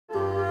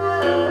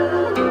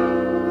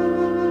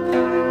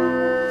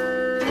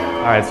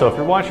Alright, so if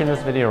you're watching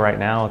this video right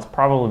now, it's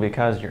probably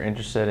because you're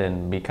interested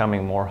in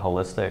becoming more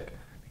holistic,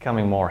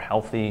 becoming more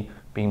healthy,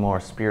 being more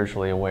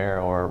spiritually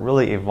aware, or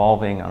really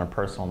evolving on a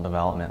personal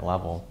development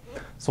level.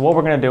 So what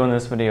we're going to do in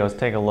this video is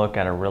take a look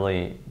at a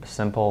really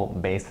simple,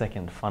 basic,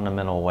 and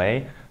fundamental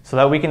way so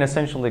that we can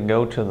essentially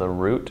go to the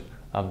root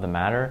of the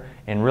matter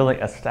and really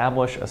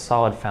establish a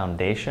solid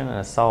foundation and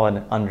a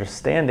solid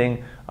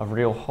understanding of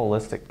real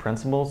holistic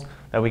principles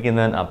that we can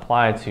then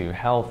apply to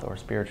health or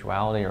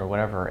spirituality or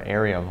whatever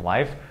area of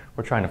life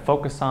we're trying to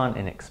focus on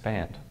and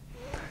expand.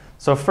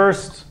 So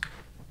first,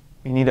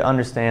 you need to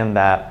understand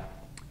that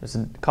there's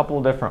a couple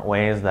of different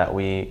ways that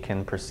we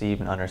can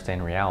perceive and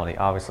understand reality.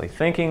 Obviously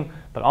thinking,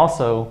 but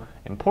also,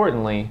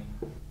 importantly,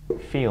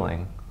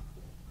 feeling.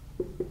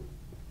 And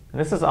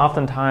this is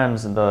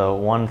oftentimes the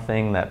one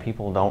thing that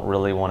people don't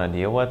really want to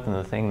deal with and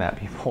the thing that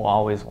people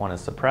always want to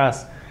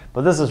suppress.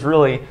 But this is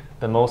really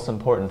the most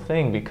important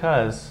thing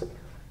because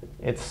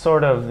it's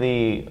sort of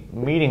the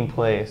meeting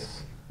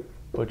place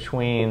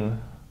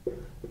between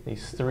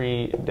these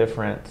three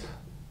different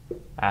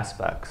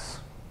aspects: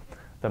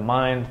 the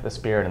mind, the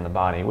spirit, and the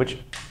body, which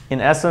in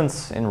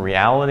essence, in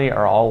reality,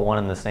 are all one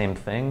and the same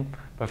thing.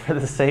 But for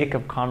the sake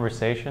of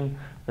conversation,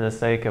 for the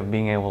sake of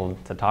being able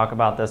to talk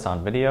about this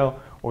on video,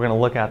 we're going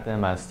to look at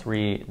them as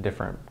three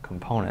different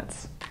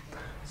components.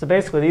 So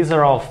basically, these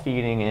are all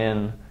feeding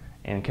in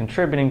and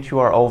contributing to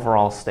our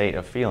overall state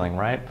of feeling,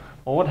 right?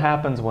 Well, what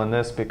happens when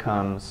this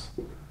becomes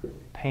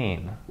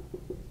pain?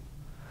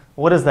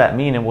 What does that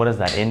mean and what is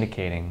that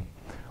indicating?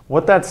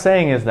 What that's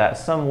saying is that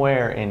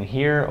somewhere in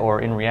here or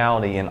in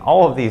reality, in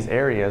all of these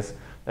areas,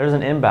 there's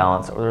an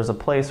imbalance or there's a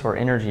place where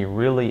energy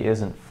really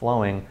isn't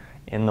flowing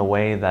in the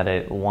way that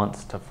it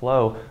wants to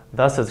flow.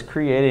 Thus, it's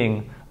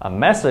creating a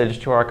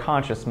message to our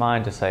conscious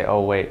mind to say,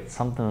 oh wait,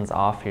 something's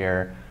off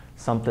here.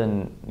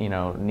 Something,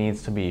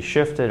 needs to be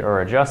shifted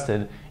or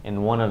adjusted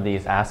in one of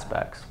these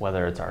aspects,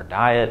 whether it's our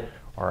diet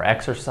or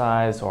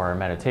exercise or our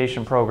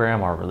meditation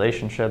program, our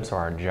relationships or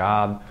our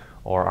job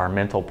or our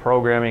mental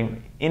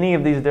programming. Any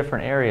of these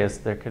different areas,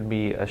 there could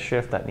be a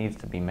shift that needs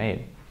to be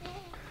made.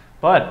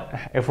 But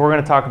if we're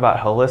going to talk about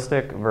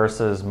holistic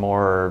versus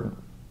more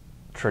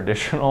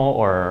traditional,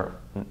 or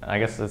I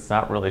guess it's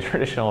not really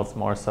traditional, it's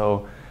more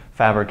so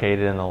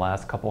fabricated in the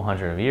last couple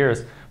hundred of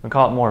years, we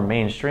call it more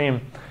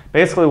mainstream.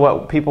 Basically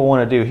what people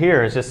want to do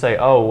here is just say,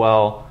 oh,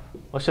 well,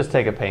 let's just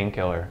take a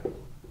painkiller,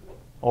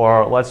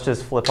 or let's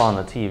just flip on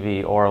the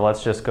TV, or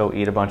let's just go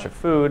eat a bunch of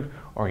food,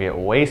 or get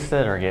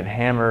wasted, or get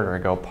hammered, or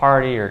go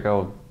party, or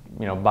go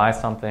buy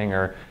something,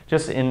 or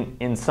just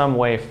in some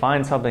way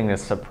find something to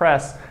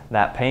suppress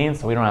that pain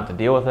so we don't have to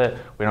deal with it,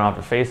 we don't have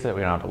to face it,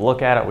 we don't have to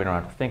look at it, we don't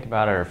have to think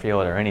about it or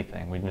feel it or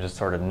anything. We can just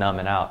sort of numb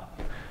it out.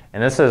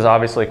 And this has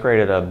obviously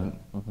created a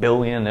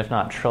billion, if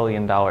not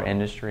trillion-dollar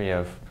industry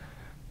of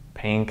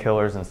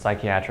painkillers and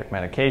psychiatric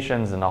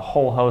medications and a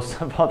whole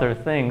host of other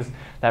things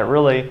that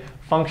really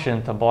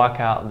function to block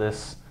out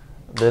this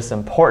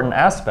important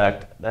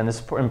aspect and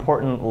this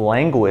important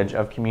language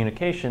of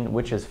communication,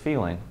 which is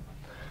feeling.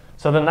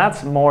 So then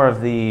that's more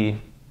of the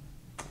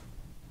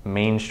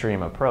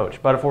mainstream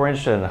approach. But if we're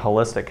interested in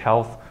holistic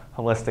health,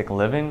 holistic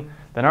living,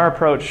 then our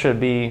approach should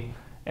be,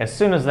 as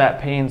soon as that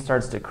pain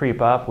starts to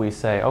creep up, we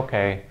say,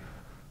 okay,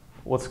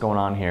 what's going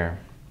on here?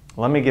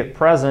 Let me get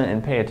present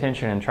and pay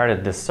attention and try to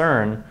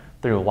discern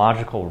through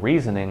logical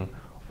reasoning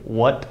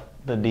what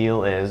the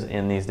deal is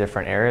in these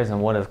different areas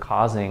and what is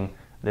causing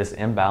this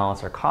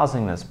imbalance or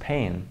causing this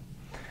pain.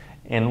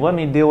 And let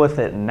me deal with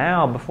it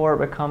now before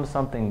it becomes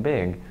something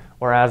big.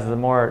 Whereas the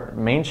more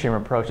mainstream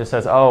approach, it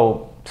says,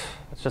 oh,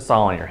 it's just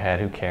all in your head,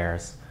 who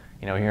cares?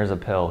 Here's a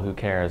pill, who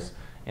cares?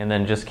 And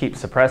then just keep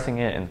suppressing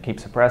it and keep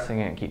suppressing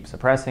it and keep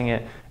suppressing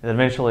it. And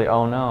eventually,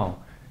 oh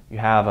no, you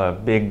have a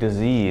big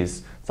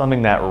disease,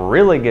 something that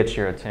really gets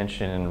your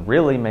attention and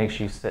really makes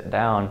you sit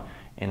down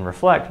and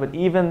reflect. But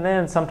even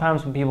then,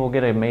 sometimes when people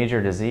get a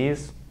major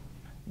disease,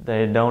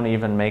 they don't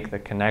even make the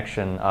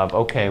connection of,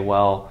 okay,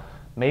 well,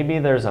 maybe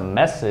there's a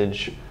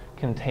message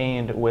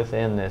contained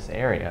within this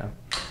area.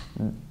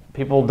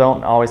 People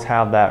don't always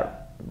have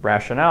that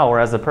rationale,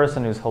 whereas the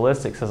person who's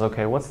holistic says,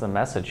 okay, what's the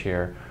message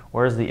here?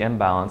 Where's the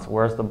imbalance?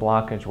 Where's the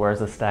blockage? Where's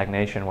the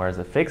stagnation? Where's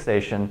the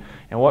fixation?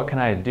 And what can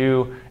I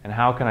do? And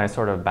how can I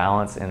sort of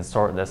balance and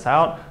sort this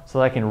out so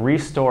that I can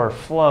restore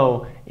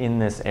flow in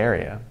this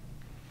area?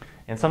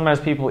 And sometimes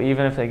people,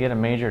 even if they get a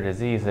major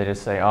disease, they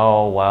just say,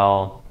 oh,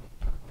 well,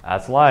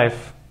 that's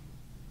life,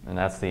 and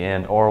that's the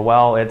end. Or,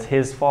 well, it's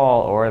his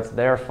fault, or it's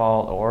their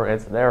fault, or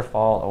it's their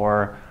fault,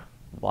 or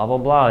blah, blah,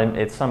 blah.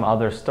 It's some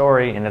other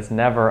story, and it's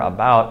never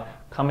about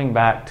coming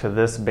back to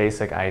this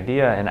basic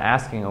idea and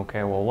asking,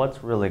 okay, well,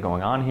 what's really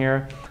going on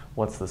here?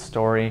 What's the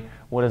story?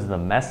 What is the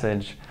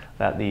message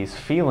that these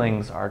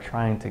feelings are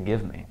trying to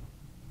give me?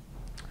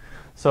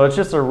 So it's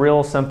just a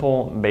real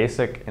simple,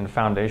 basic, and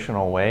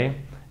foundational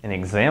way, an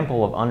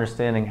example of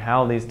understanding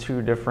how these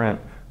two different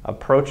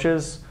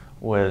approaches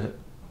would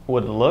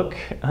look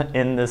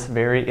in this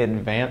very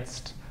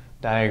advanced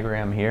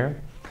diagram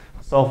here.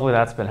 So hopefully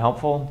that's been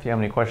helpful. If you have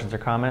any questions or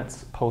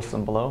comments, post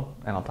them below,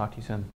 and I'll talk to you soon.